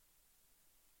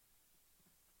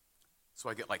So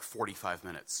I get like 45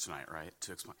 minutes tonight, right,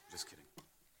 to explain. Just kidding.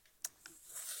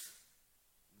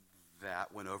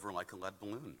 That went over like a lead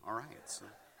balloon. All right. So.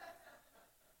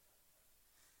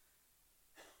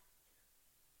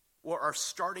 Well, our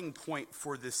starting point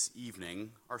for this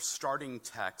evening, our starting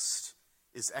text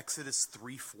is Exodus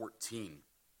 3:14.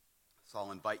 So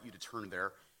I'll invite you to turn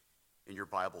there in your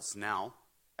Bibles now.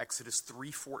 Exodus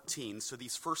 3:14. So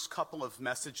these first couple of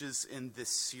messages in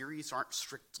this series aren't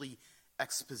strictly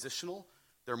expositional.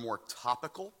 They're more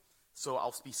topical. So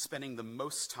I'll be spending the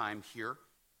most time here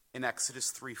in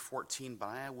Exodus 3:14, but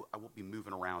I will be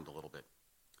moving around a little bit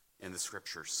in the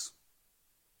scriptures.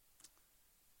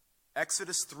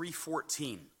 Exodus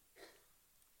 3:14.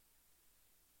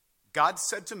 God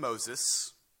said to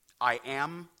Moses, I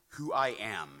am who I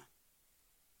am.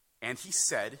 And he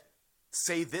said,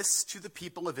 say this to the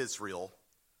people of Israel,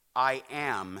 I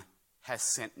am has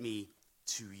sent me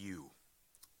to you.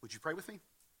 Would you pray with me?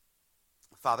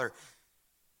 Father,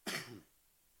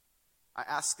 I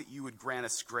ask that you would grant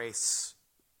us grace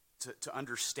to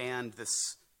understand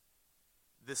this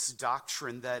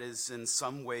doctrine that is in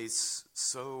some ways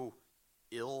so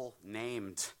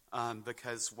ill-named,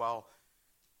 because while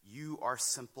you are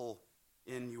simple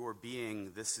in your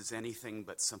being, this is anything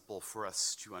but simple for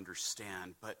us to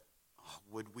understand. But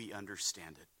would we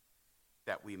understand it,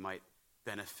 that we might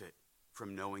benefit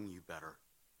from knowing you better?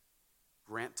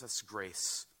 Grant us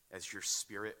grace as your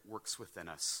Spirit works within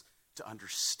us to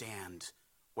understand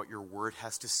what your word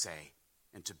has to say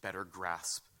and to better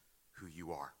grasp who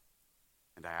you are.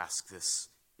 And I ask this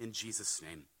in Jesus'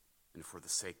 name and for the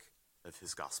sake of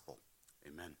his gospel.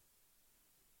 Amen.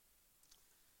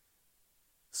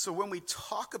 So when we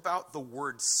talk about the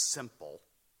word simple,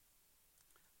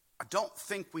 I don't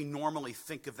think we normally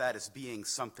think of that as being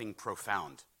something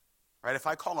profound, right? If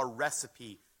I call a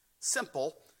recipe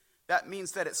simple, that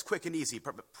means that it's quick and easy,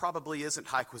 but probably isn't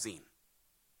high cuisine,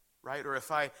 right? Or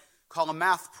if I call a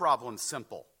math problem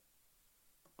simple,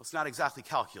 well, it's not exactly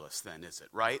calculus then, is it,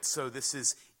 right? So this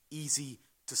is easy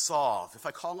to solve. If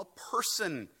I call a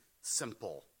person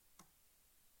simple,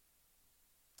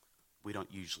 we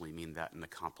don't usually mean that in a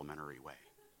complimentary way,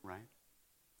 right?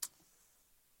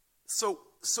 So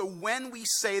when we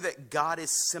say that God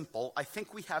is simple, I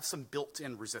think we have some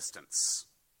built-in resistance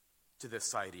to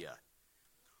this idea.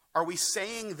 Are we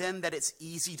saying then that it's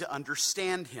easy to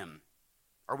understand him?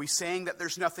 Are we saying that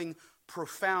there's nothing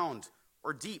profound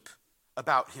or deep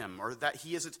about him, or that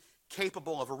he isn't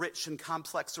capable of a rich and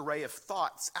complex array of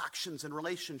thoughts, actions, and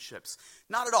relationships?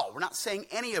 Not at all. We're not saying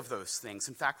any of those things.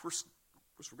 In fact, we're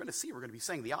going to be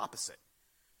saying the opposite.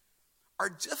 Our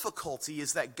difficulty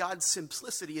is that God's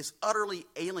simplicity is utterly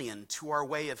alien to our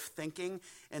way of thinking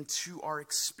and to our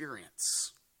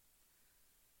experience.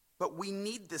 But we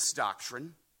need this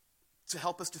doctrine to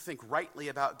help us to think rightly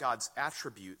about God's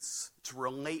attributes, to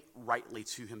relate rightly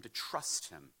to him, to trust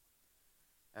him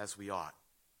as we ought.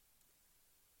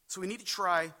 So we need to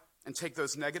try and take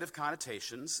those negative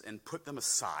connotations and put them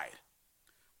aside.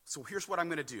 So here's what I'm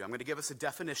going to do. I'm going to give us a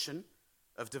definition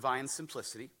of divine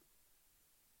simplicity.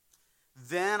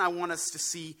 Then I want us to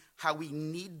see how we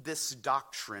need this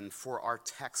doctrine for our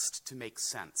text to make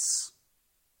sense.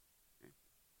 Okay.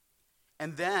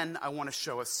 And then I want to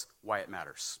show us why it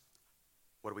matters.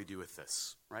 What do we do with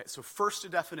this? Right? So first, a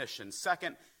definition.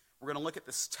 Second, we're going to look at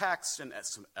this text and at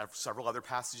several other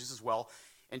passages as well,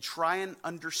 and try and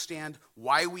understand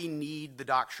why we need the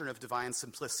doctrine of divine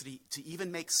simplicity to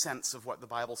even make sense of what the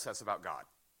Bible says about God.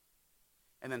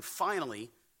 And then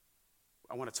finally,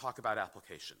 I want to talk about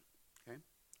application. Okay?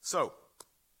 So,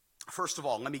 first of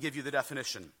all, let me give you the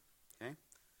definition. Okay?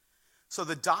 So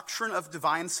the doctrine of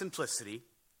divine simplicity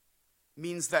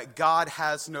means that God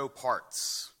has no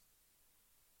parts.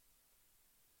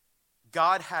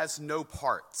 God has no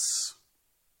parts.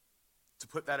 To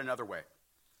put that another way,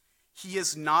 he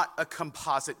is not a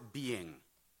composite being.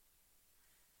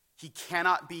 He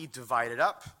cannot be divided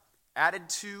up, added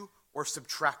to, or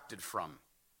subtracted from.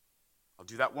 I'll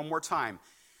do that one more time.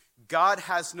 God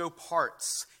has no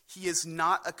parts. He is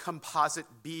not a composite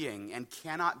being and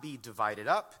cannot be divided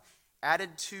up,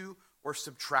 added to, or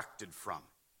subtracted from.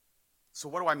 So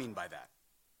what do I mean by that?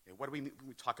 Okay, what do we mean when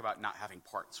we talk about not having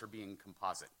parts or being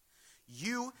composite?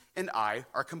 You and I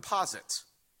are composite,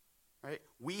 right?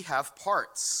 We have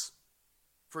parts.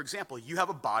 For example, you have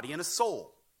a body and a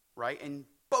soul, right? And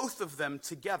both of them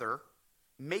together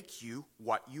make you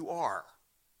what you are,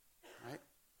 right?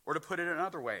 Or to put it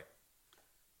another way,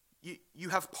 you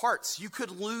have parts. You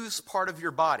could lose part of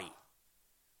your body,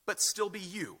 but still be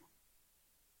you,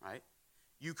 right?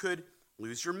 You could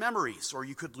lose your memories, or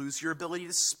you could lose your ability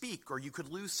to speak, or you could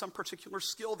lose some particular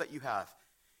skill that you have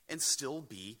and still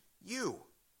be you.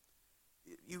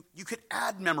 You could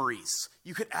add memories.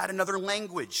 You could add another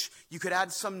language. You could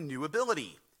add some new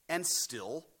ability and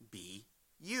still be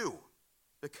you,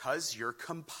 because you're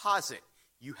composite.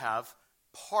 You have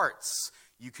parts.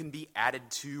 You can be added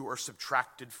to or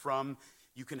subtracted from.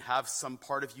 You can have some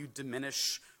part of you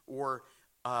diminish or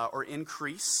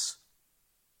increase.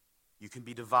 You can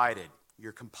be divided.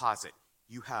 You're composite.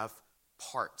 You have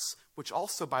parts, which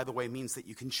also, by the way, means that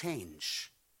you can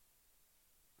change.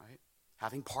 Right?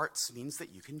 Having parts means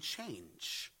that you can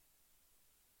change.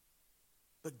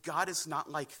 But God is not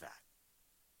like that.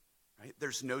 Right?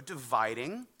 There's no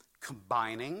dividing,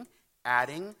 combining,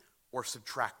 adding, or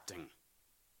subtracting.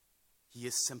 He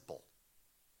is simple.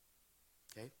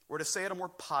 Okay? Or to say it a more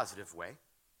positive way,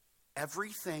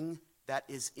 everything that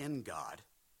is in God,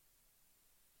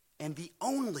 and the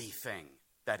only thing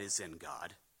that is in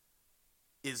God,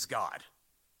 is God.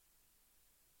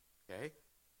 Okay?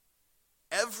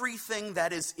 Everything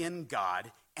that is in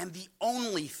God, and the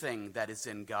only thing that is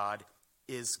in God,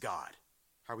 is God.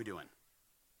 How are we doing?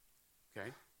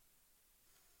 Okay?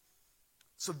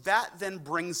 So that then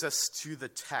brings us to the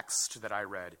text that I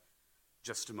read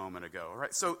just a moment ago. All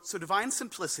right? So divine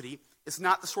simplicity is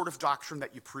not the sort of doctrine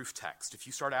that you proof text. If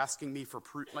you start asking me for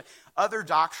proof, like other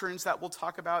doctrines that we'll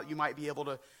talk about, you might be able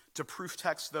to proof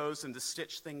text those and to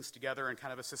stitch things together in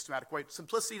kind of a systematic way.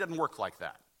 Simplicity doesn't work like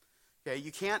that. Okay?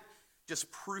 You can't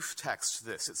just proof text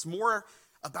this. It's more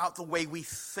about the way we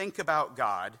think about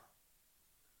God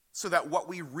so that what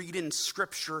we read in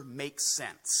Scripture makes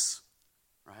sense.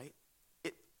 Right?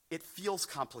 It feels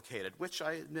complicated, which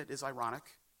I admit is ironic,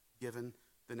 given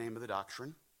the name of the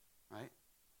doctrine, right?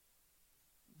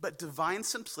 But divine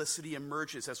simplicity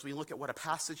emerges as we look at what a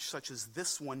passage such as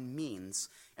this one means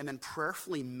and then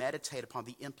prayerfully meditate upon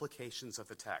the implications of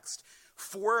the text.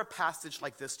 For a passage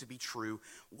like this to be true,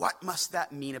 what must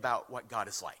that mean about what God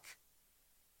is like?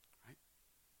 Right?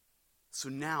 So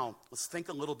now, let's think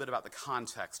a little bit about the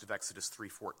context of Exodus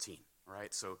 3:14. All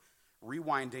right? So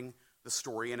rewinding the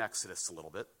story in Exodus a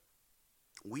little bit,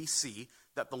 we see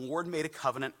that the Lord made a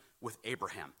covenant with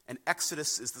Abraham. And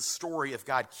Exodus is the story of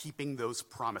God keeping those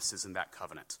promises in that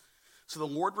covenant. So the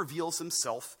Lord reveals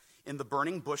himself in the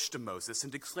burning bush to Moses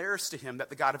and declares to him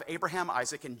that the God of Abraham,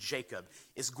 Isaac, and Jacob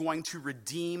is going to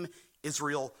redeem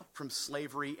Israel from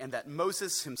slavery, and that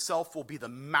Moses himself will be the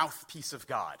mouthpiece of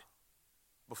God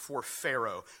before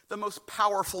Pharaoh, the most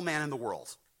powerful man in the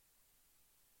world.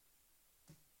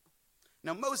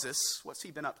 Now Moses, what's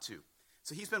he been up to?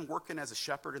 So he's been working as a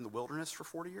shepherd in the wilderness for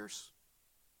 40 years.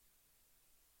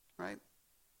 Right?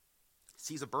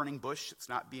 Sees a burning bush, it's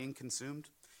not being consumed.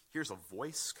 Hears a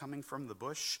voice coming from the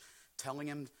bush telling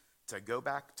him to go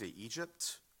back to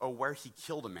Egypt, where he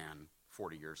killed a man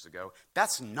 40 years ago.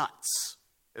 That's nuts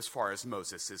as far as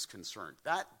Moses is concerned.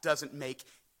 That doesn't make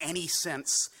any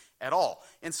sense at all.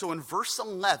 And so in verse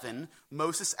 11,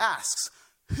 Moses asks,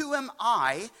 "Who am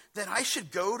I that I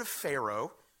should go to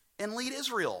Pharaoh and lead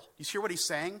Israel?" You hear what he's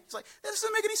saying? He's like, "This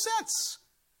doesn't make any sense.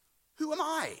 Who am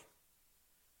I?"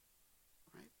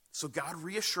 So God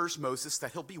reassures Moses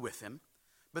that he'll be with him.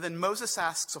 But then Moses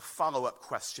asks a follow-up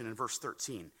question in verse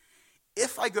 13.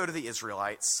 "If I go to the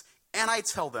Israelites and I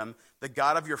tell them, the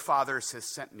God of your fathers has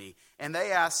sent me, and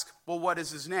they ask, well, what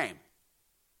is his name?"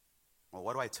 Well,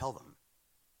 what do I tell them?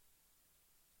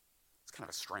 It's kind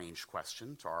of a strange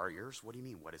question to our ears. What do you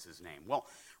mean, what is his name? Well,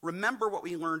 remember what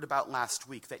we learned about last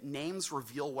week, that names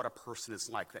reveal what a person is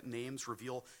like, that names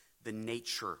reveal the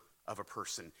nature of a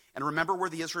person. And remember where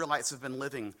the Israelites have been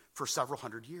living for several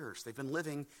hundred years. They've been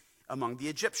living among the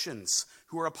Egyptians,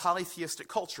 who are a polytheistic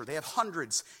culture. They have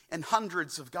hundreds and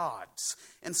hundreds of gods.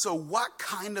 And so what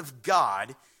kind of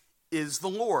God is the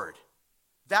Lord?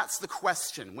 That's the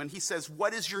question. When he says,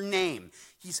 "What is your name?"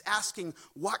 he's asking,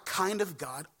 what kind of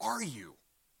God are you?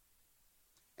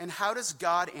 And how does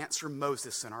God answer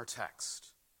Moses in our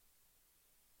text?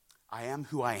 "I am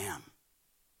who I am."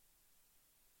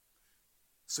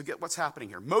 So get what's happening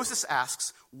here. Moses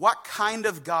asks, what kind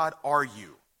of God are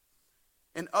you?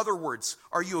 In other words,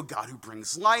 are you a God who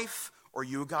brings life? Or are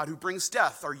you a God who brings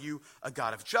death? Are you a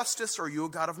God of justice? Or are you a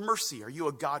God of mercy? Are you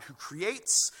a God who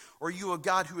creates? Or are you a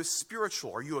God who is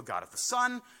spiritual? Are you a God of the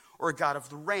sun or a God of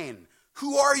the rain?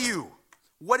 Who are you?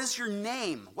 What is your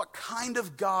name? What kind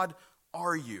of God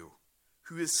are you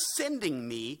who is sending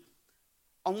me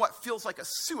on what feels like a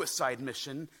suicide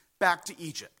mission back to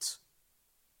Egypt?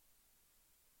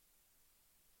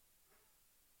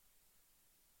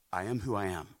 I am who I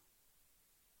am.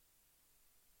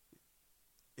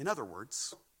 In other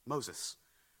words, Moses,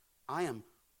 I am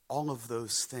all of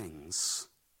those things,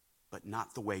 but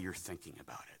not the way you're thinking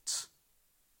about it.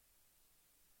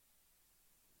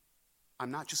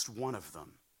 I'm not just one of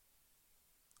them.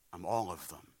 I'm all of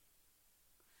them.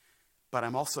 But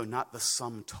I'm also not the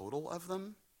sum total of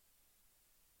them.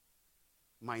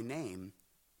 My name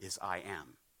is I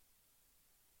am.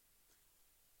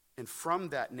 And from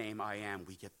that name I am,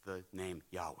 we get the name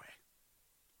Yahweh,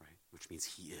 right? Which means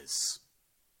he is.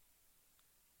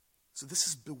 So this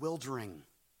is bewildering.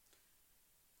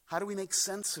 How do we make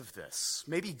sense of this?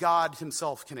 Maybe God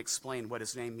himself can explain what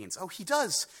his name means. Oh, he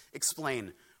does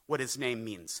explain what his name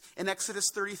means. In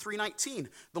Exodus 33:19,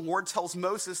 the Lord tells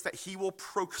Moses that he will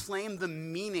proclaim the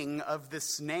meaning of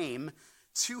this name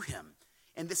to him.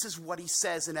 And this is what he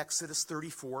says in Exodus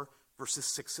 34,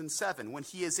 verses 6 and 7. When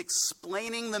he is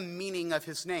explaining the meaning of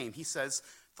his name, he says,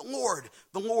 the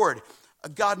Lord, a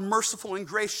God merciful and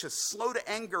gracious, slow to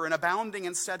anger and abounding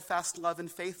in steadfast love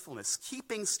and faithfulness,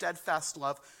 keeping steadfast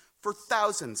love for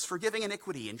thousands, forgiving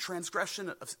iniquity and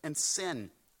transgression and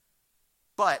sin,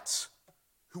 but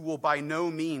who will by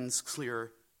no means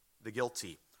clear the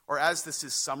guilty. Or as this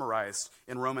is summarized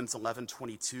in Romans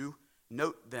 11:22,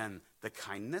 note then the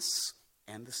kindness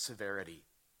and the severity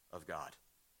of God.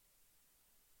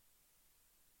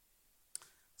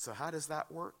 So how does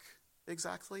that work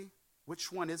exactly?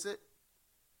 Which one is it?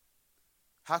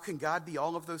 How can God be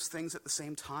all of those things at the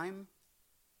same time?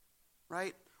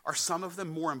 Right? Are some of them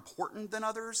more important than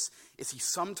others? Is he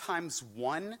sometimes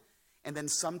one and then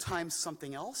sometimes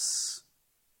something else?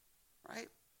 Right?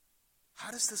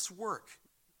 How does this work?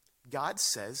 God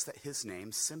says that his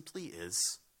name simply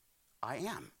is I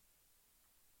am.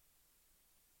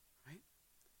 Right?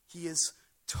 He is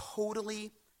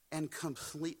totally and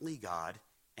completely God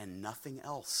and nothing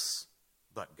else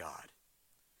but God.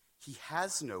 He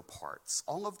has no parts.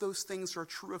 All of those things are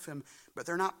true of him, but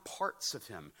they're not parts of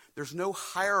him. There's no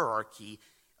hierarchy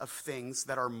of things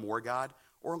that are more God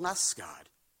or less God.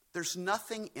 There's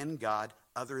nothing in God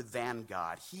other than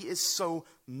God. He is so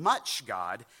much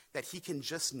God that he can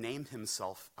just name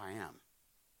himself I am.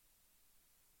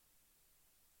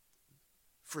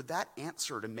 For that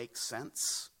answer to make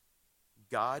sense,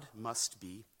 God must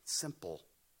be simple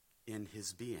in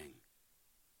his being,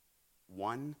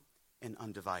 one and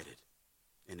undivided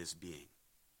in his being.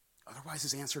 Otherwise,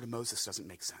 his answer to Moses doesn't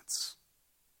make sense.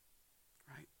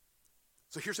 Right?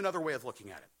 So here's another way of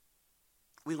looking at it.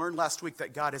 We learned last week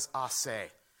that God is ase,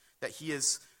 that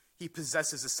he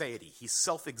possesses aseity. He's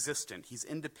self-existent. He's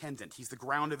independent. He's the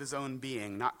ground of his own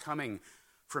being, not coming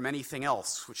from anything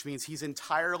else, which means he's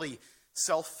entirely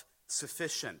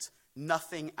self-sufficient.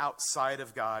 Nothing outside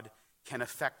of God can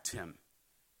affect him.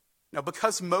 Now,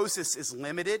 because Moses is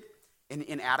limited and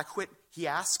inadequate, he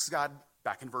asks God,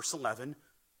 back in verse 11,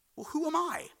 well, who am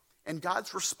I? And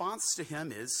God's response to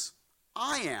him is,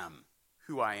 I am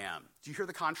who I am. Do you hear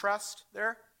the contrast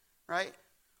there? Right?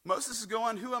 Moses is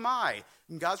going, who am I?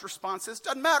 And God's response is,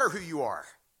 doesn't matter who you are.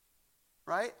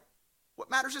 Right? What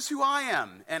matters is who I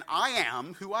am. And I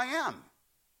am who I am.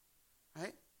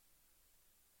 Right?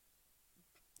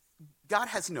 God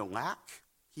has no lack.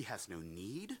 He has no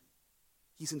need.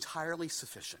 He's entirely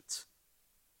sufficient.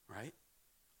 Right?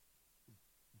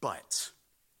 But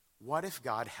what if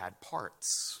God had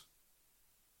parts?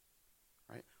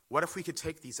 Right? What if we could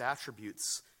take these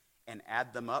attributes and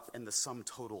add them up, and the sum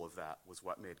total of that was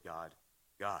what made God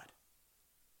God?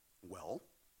 Well,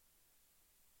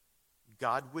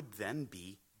 God would then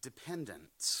be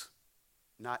dependent,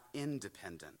 not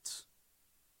independent.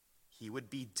 He would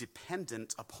be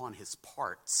dependent upon his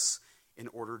parts in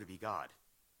order to be God.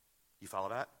 You follow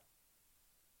that?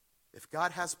 If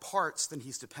God has parts, then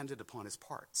he's dependent upon his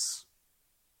parts.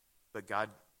 But God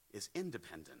is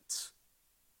independent,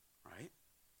 right?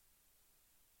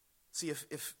 See,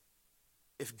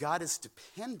 if God is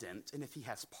dependent and if he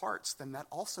has parts, then that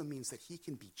also means that he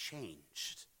can be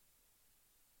changed,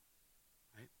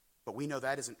 right? But we know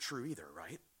that isn't true either,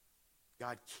 right?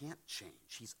 God can't change.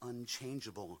 He's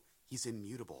unchangeable. He's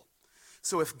immutable.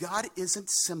 So if God isn't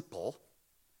simple,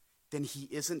 then he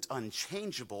isn't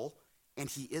unchangeable, and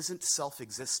he isn't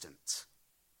self-existent,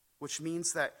 which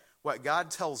means that what God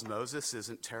tells Moses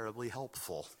isn't terribly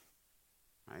helpful,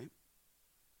 right?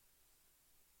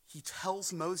 He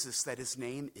tells Moses that his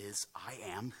name is I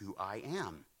am who I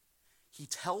am. He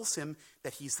tells him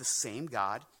that he's the same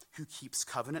God who keeps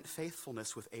covenant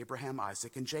faithfulness with Abraham,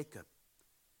 Isaac, and Jacob.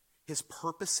 His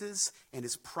purposes and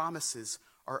his promises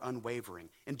are unwavering.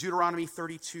 In Deuteronomy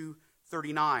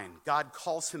 32:39, God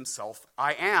calls himself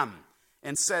I am,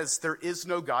 and says, there is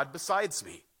no God besides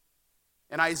me.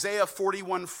 In Isaiah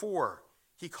 41:4,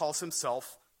 he calls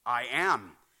himself I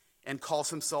am, and calls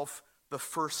himself the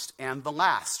first and the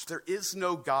last. There is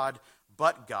no God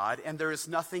but God, and there is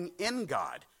nothing in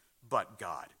God but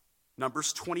God.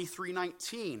 Numbers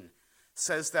 23:19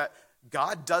 says that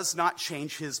God does not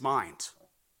change his mind.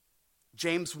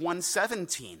 James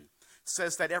 1:17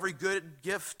 says that every good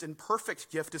gift and perfect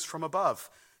gift is from above,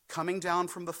 coming down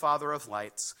from the Father of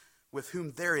lights, with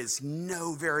whom there is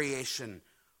no variation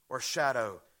or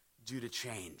shadow due to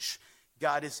change.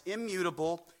 God is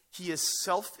immutable. He is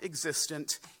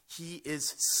self-existent. He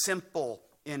is simple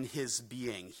in his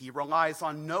being. He relies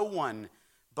on no one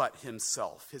but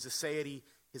himself. His aseity,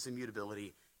 his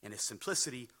immutability, and his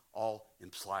simplicity all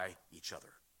imply each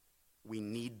other. We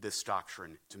need this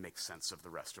doctrine to make sense of the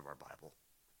rest of our Bible.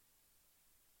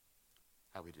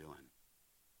 How we doing?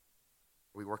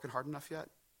 Are we working hard enough yet?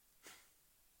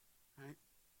 Right?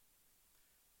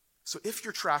 So if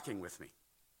you're tracking with me,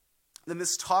 then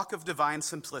this talk of divine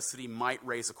simplicity might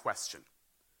raise a question,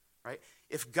 right?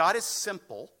 If God is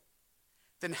simple,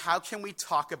 then how can we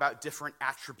talk about different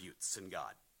attributes in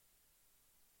God?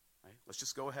 Right? Let's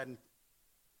just go ahead and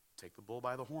take the bull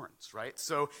by the horns, right?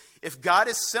 So if God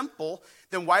is simple,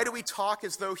 then why do we talk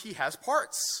as though he has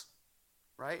parts,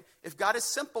 right? If God is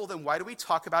simple, then why do we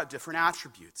talk about different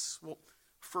attributes? Well,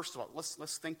 first of all,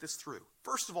 let's think this through.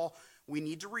 First of all, we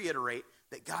need to reiterate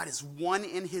that God is one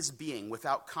in his being,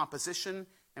 without composition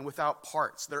and without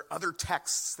parts. There are other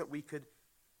texts that we could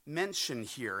mention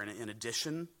here in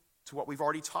addition to what we've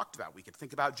already talked about. We could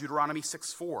think about Deuteronomy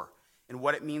 6:4 and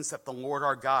what it means that the Lord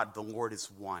our God, the Lord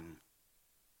is one,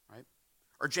 right?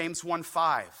 Or James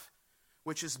 1:5,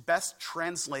 which is best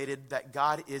translated that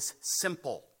God is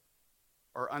simple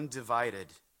or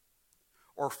undivided.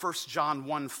 Or 1 John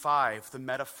 1:5, the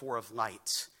metaphor of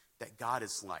light, that God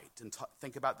is light. And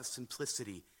think about the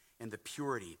simplicity and the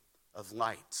purity of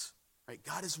light. Right?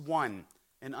 God is one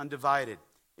and undivided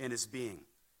in his being.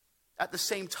 At the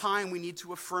same time, we need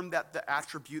to affirm that the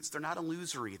attributes, they're not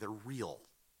illusory, they're real.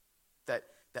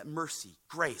 That mercy,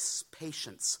 grace,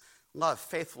 patience, love,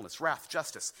 faithfulness, wrath,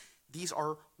 justice, these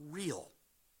are real.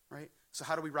 Right? So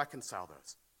how do we reconcile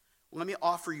those? Well, let me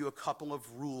offer you a couple of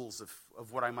rules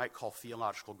of what I might call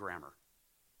theological grammar.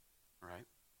 All right?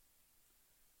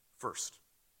 First,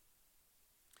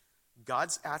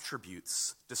 God's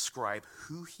attributes describe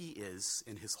who he is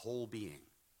in his whole being.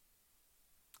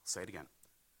 I'll say it again.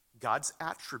 God's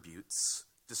attributes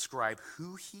describe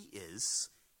who he is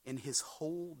in his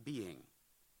whole being.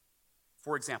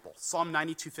 For example, Psalm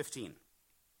 92:15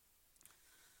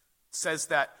 says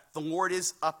that the Lord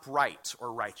is upright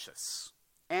or righteous,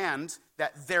 and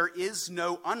that there is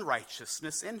no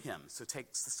unrighteousness in him. So it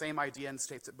takes the same idea and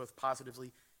states it both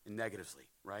positively and negatively,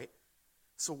 right?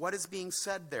 So what is being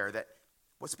said there? That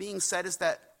what's being said is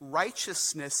that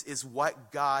righteousness is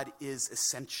what God is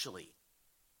essentially.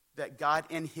 That God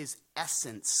in his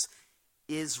essence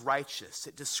is righteous.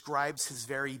 It describes his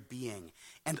very being.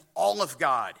 And all of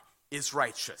God is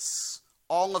righteous.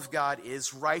 All of God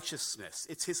is righteousness.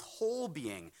 It's his whole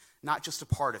being, not just a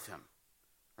part of him.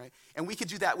 Right? And we could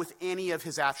do that with any of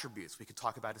his attributes. We could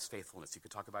talk about his faithfulness. We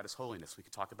could talk about his holiness. We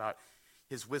could talk about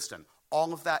his wisdom.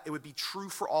 All of that, it would be true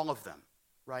for all of them,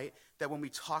 right? That when we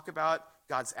talk about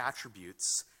God's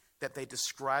attributes, that they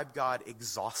describe God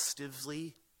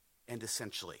exhaustively and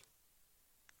essentially,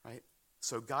 right?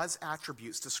 So God's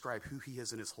attributes describe who he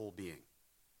is in his whole being.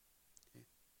 Okay?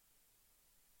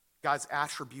 God's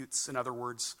attributes, in other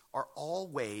words, are all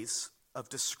ways of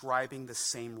describing the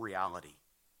same reality,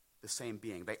 the same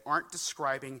being. They aren't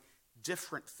describing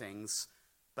different things,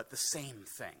 but the same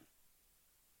thing,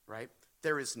 right?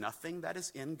 There is nothing that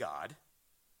is in God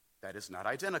that is not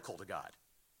identical to God.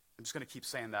 I'm just going to keep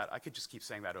saying that. I could just keep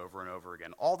saying that over and over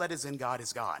again. All that is in God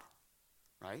is God,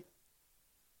 right?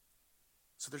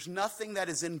 So there's nothing that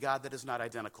is in God that is not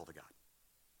identical to God.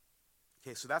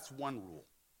 Okay, so that's one rule.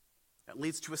 That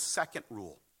leads to a second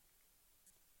rule.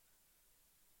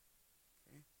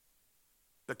 Okay.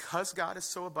 Because God is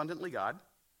so abundantly God,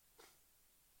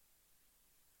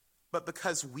 but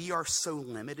because we are so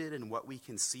limited in what we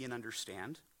can see and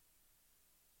understand,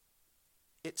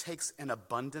 it takes an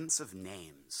abundance of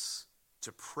names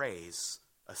to praise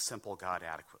a simple God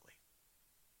adequately.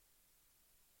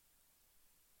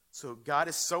 So God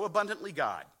is so abundantly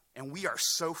God, and we are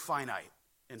so finite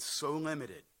and so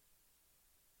limited,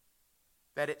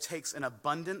 that it takes an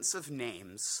abundance of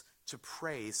names to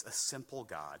praise a simple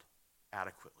God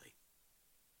adequately.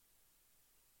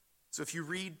 So if you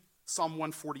read Psalm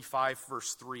 145,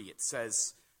 verse 3, it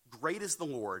says, "Great is the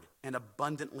Lord and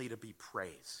abundantly to be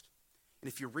praised." And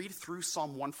if you read through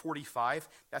Psalm 145,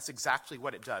 that's exactly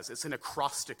what it does. It's an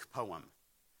acrostic poem.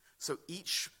 So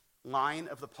each line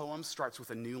of the poem starts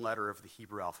with a new letter of the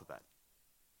Hebrew alphabet,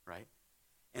 right?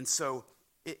 And so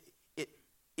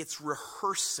it's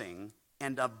rehearsing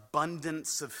an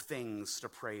abundance of things to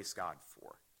praise God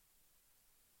for.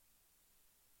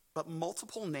 But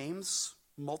multiple names,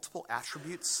 multiple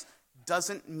attributes,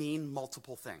 doesn't mean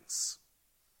multiple things.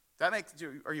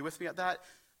 Are you with me at that?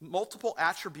 Multiple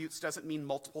attributes doesn't mean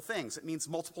multiple things. It means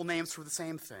multiple names for the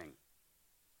same thing.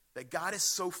 That God is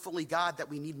so fully God that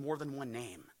we need more than one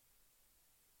name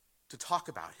to talk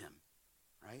about him,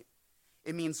 right?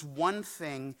 It means one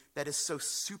thing that is so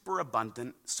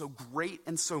superabundant, so great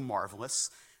and so marvelous,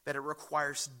 that it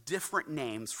requires different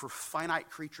names for finite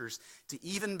creatures to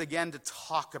even begin to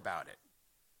talk about it.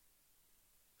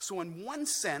 So in one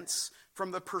sense,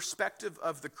 from the perspective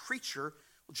of the creature,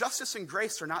 justice and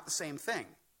grace are not the same thing,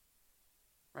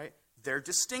 right? They're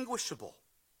distinguishable,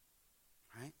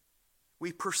 right?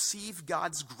 We perceive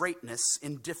God's greatness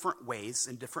in different ways,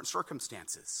 in different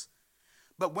circumstances.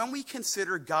 But when we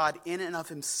consider God in and of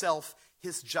himself,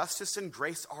 his justice and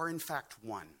grace are in fact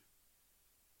one.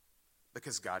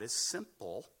 Because God is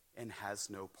simple and has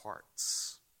no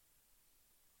parts.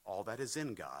 All that is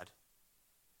in God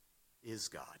is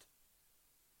God.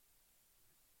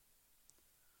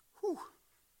 Whew.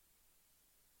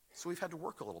 So we've had to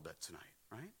work a little bit tonight,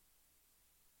 right?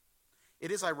 It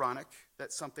is ironic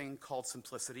that something called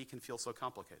simplicity can feel so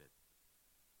complicated,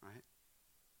 right?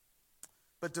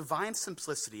 But divine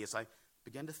simplicity, as I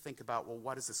begin to think about, well,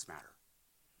 what does this matter?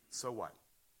 So what?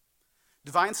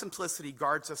 Divine simplicity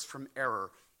guards us from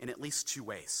error in at least two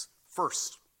ways.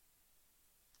 First,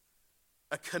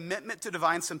 a commitment to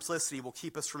divine simplicity will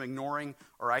keep us from ignoring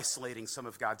or isolating some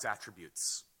of God's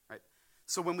attributes, right?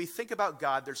 So when we think about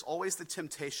God, there's always the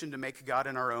temptation to make God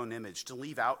in our own image, to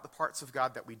leave out the parts of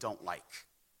God that we don't like,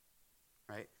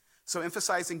 right? So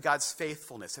emphasizing God's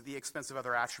faithfulness at the expense of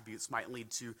other attributes might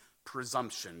lead to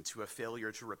presumption, to a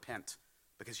failure to repent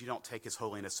because you don't take his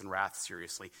holiness and wrath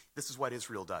seriously. This is what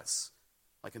Israel does,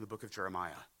 like in the book of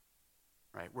Jeremiah,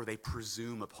 right? Where they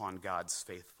presume upon God's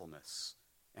faithfulness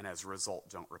and as a result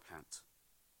don't repent.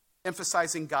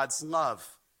 Emphasizing God's love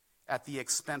at the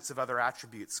expense of other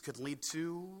attributes could lead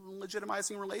to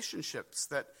legitimizing relationships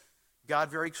that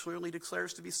God very clearly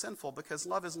declares to be sinful, because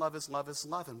love is love is love is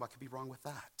love, and what could be wrong with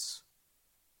that?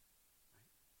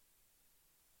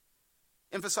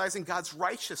 Emphasizing God's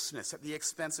righteousness at the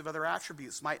expense of other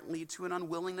attributes might lead to an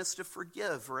unwillingness to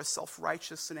forgive, or a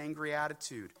self-righteous and angry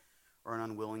attitude, or an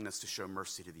unwillingness to show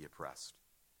mercy to the oppressed.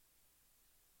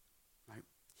 Right?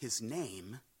 His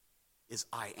name is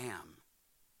I Am.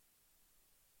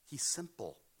 He's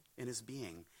simple in his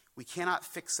being. We cannot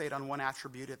fixate on one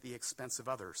attribute at the expense of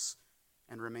others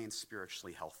and remain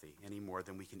spiritually healthy any more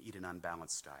than we can eat an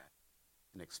unbalanced diet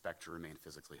and expect to remain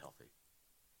physically healthy.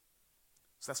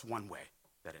 So that's one way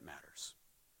that it matters.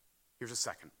 Here's a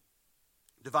second.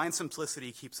 Divine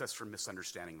simplicity keeps us from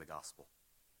misunderstanding the gospel.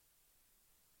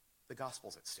 The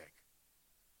gospel's at stake.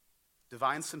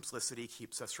 Divine simplicity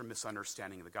keeps us from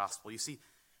misunderstanding the gospel. You see,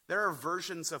 there are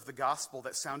versions of the gospel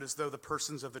that sound as though the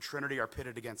persons of the Trinity are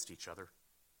pitted against each other.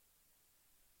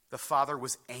 The Father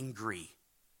was angry,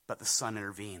 but the Son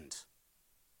intervened.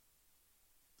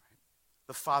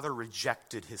 The Father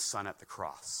rejected his Son at the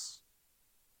cross.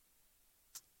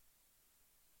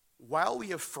 While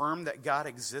we affirm that God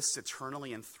exists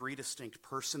eternally in three distinct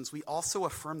persons, we also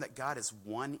affirm that God is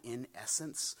one in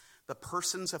essence. The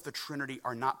persons of the Trinity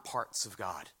are not parts of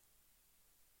God.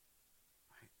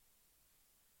 Right?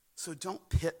 So don't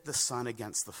pit the Son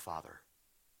against the Father.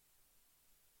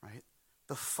 Right?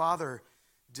 The Father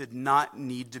did not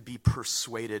need to be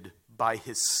persuaded by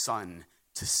his Son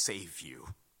to save you.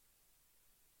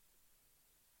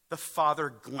 The Father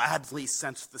gladly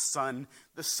sent the Son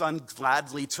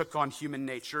gladly took on human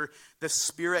nature. The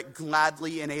Spirit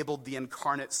gladly enabled the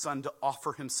incarnate Son to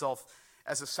offer himself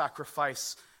as a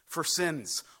sacrifice for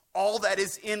sins. All that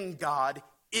is in God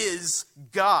is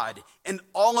God, and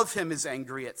all of him is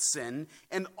angry at sin,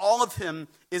 and all of him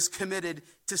is committed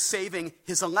to saving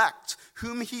his elect,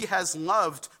 whom he has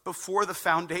loved before the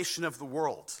foundation of the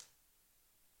world.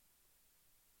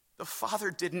 The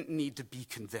Father didn't need to be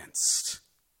convinced.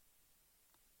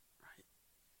 Right?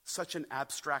 Such an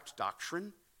abstract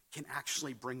doctrine can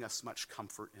actually bring us much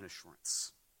comfort and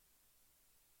assurance.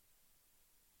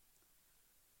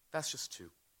 That's just two.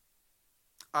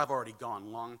 I've already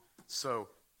gone long, so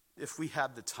if we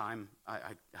had the time,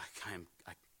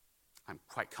 I'm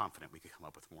quite confident we could come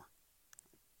up with more.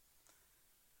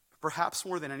 Perhaps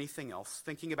more than anything else,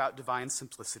 thinking about divine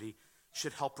simplicity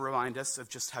should help remind us of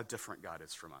just how different God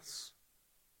is from us.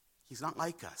 He's not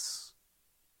like us,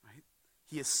 right?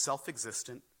 He is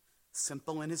self-existent,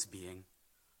 simple in his being,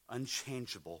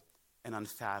 unchangeable, and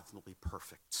unfathomably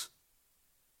perfect.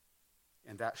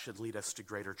 And that should lead us to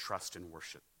greater trust and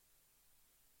worship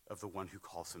of the one who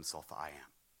calls himself I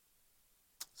Am.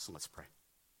 So let's pray.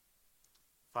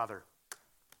 Father,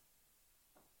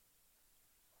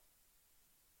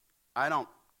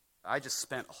 I just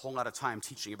spent a whole lot of time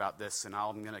teaching about this, and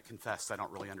I'm going to confess I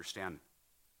don't really understand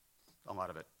a lot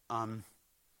of it.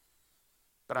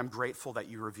 But I'm grateful that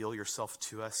you reveal yourself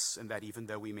to us, and that even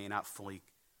though we may not fully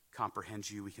comprehend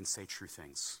you, we can say true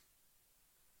things.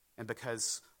 And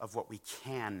because of what we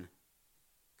can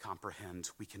comprehend,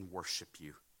 we can worship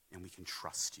you, and we can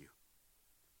trust you.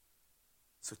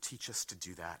 So teach us to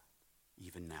do that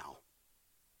even now.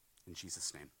 In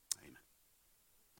Jesus' name, amen.